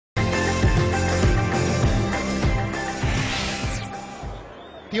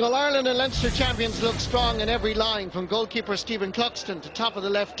The All-Ireland and Leinster champions look strong in every line, from goalkeeper Stephen Cluxton to top of the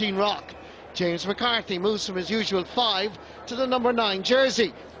left Dean Rock. James McCarthy moves from his usual 5 to the number 9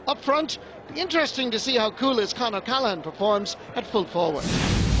 jersey. Up front, interesting to see how coolest Conor Callahan performs at full forward.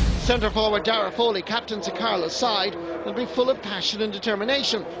 Centre forward Dara Foley captains a Carlow side will be full of passion and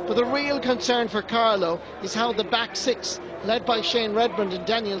determination, but the real concern for Carlow is how the back six, led by Shane Redmond and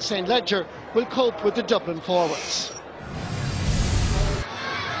Daniel St. Ledger, will cope with the Dublin forwards.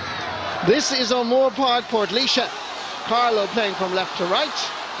 This is O'Moore Park, Portlaoise. Carlow playing from left to right.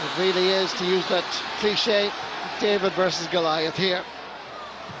 It really is, to use that cliche, David versus Goliath here.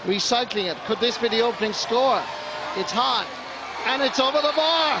 Recycling it. Could this be the opening score? It's high. And it's over the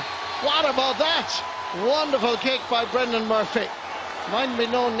bar. What about that? Wonderful kick by Brendan Murphy. Mightn't be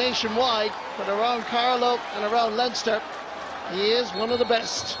known nationwide, but around Carlow and around Leinster, he is one of the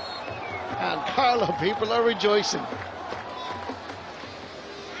best. And Carlow people are rejoicing.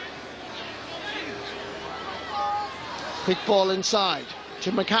 Quick ball inside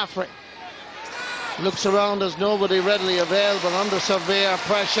to McCaffrey. Looks around, there's nobody readily available under severe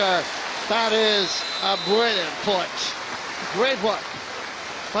pressure. That is a brilliant point. Great work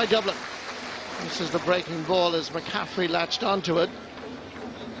by Dublin. This is the breaking ball as McCaffrey latched onto it.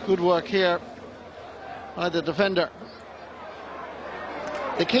 Good work here by the defender.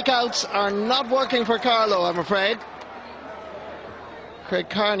 The kickouts are not working for Carlow, I'm afraid. Craig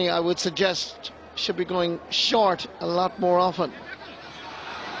Carney, I would suggest, should be going short a lot more often.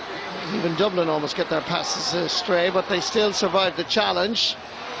 Even Dublin almost get their passes astray, but they still survive the challenge,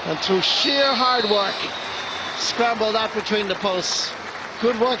 and through sheer hard work scramble that between the posts.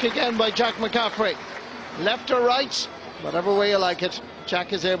 Good work again by Jack McCaffrey. Left or right, whatever way you like it,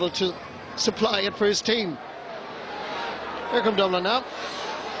 Jack is able to supply it for his team. Here come Dublin now.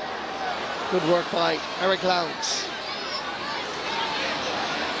 Good work by Eric Lowndes.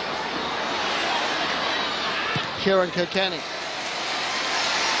 Kieran Kilkenny.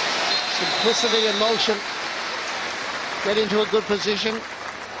 Simplicity in motion. Get into a good position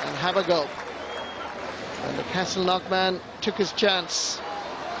and have a go. And the Castleknock man took his chance.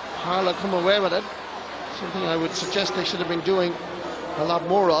 Carlow come away with it. Something I would suggest they should have been doing a lot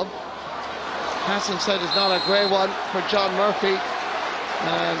more of. Pass inside is not a great one for John Murphy.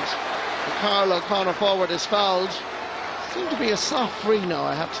 And the Carlow corner forward is fouled. Seemed to be a soft free now,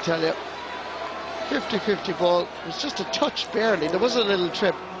 I have to tell you. 50-50 ball. It was just a touch, barely. There was a little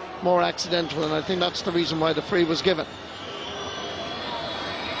trip, more accidental, and I think that's the reason why the free was given.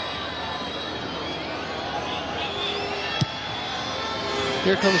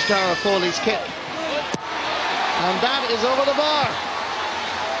 Here comes Dara Foley's kick. And that is over the bar.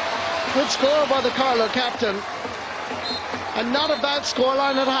 Good score by the Carlow captain. And not a bad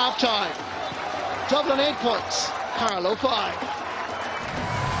scoreline at half-time. Dublin 8 points, Carlow 5.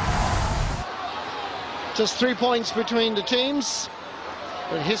 Just 3 points between the teams,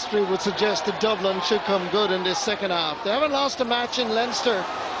 but history would suggest that Dublin should come good in this second half. They haven't lost a match in Leinster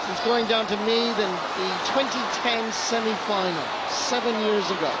since going down to Meath in the 2010 semi-final, 7 years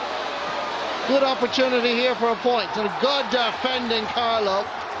ago. Good opportunity here for a point, and good defending Carlow.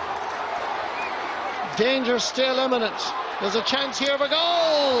 Danger still imminent. There's a chance here of a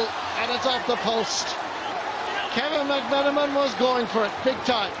goal, and it's off the post. Kevin McMenamin was going for it big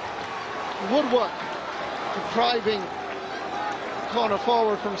time. Woodwork depriving corner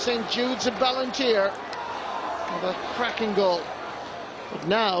forward from St. Jude's and Ballantyre of a cracking goal. But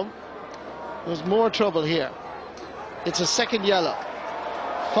now there's more trouble here. It's a second yellow,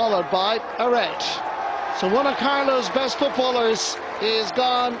 followed by a red. So one of Carlow's best footballers is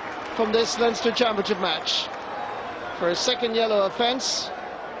gone from this Leinster Championship match for a second yellow offence.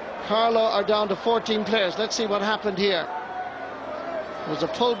 Carlow are down to 14 players. Let's see what happened here. There's a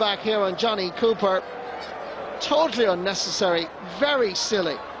pullback here on Johnny Cooper. Totally unnecessary, very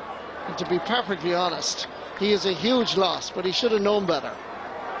silly. And to be perfectly honest, he is a huge loss, but he should have known better.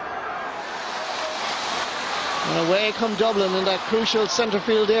 And away come Dublin in that crucial centre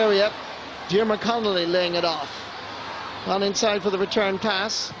field area. Diarmuid Connolly laying it off. On inside for the return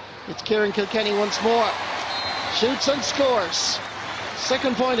pass. It's Kieran Kilkenny once more. Shoots and scores.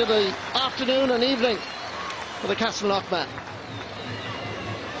 Second point of the afternoon and evening for the Castleknock man.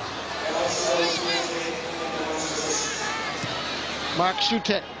 Mark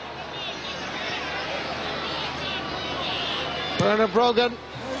Schutte. Bernard Brogan,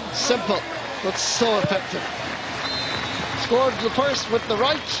 simple but so effective. Scored the first with the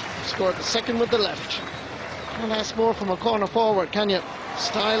right, scored the second with the left. Can't ask more from a corner forward, can you?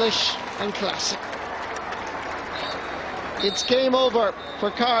 Stylish and classic. It's game over for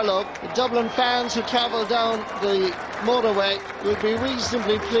Carlow. The Dublin fans who travel down the motorway will be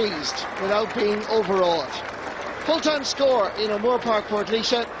reasonably pleased without being overawed. Full-time score in Moore Park, Port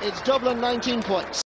It's Dublin 19 points.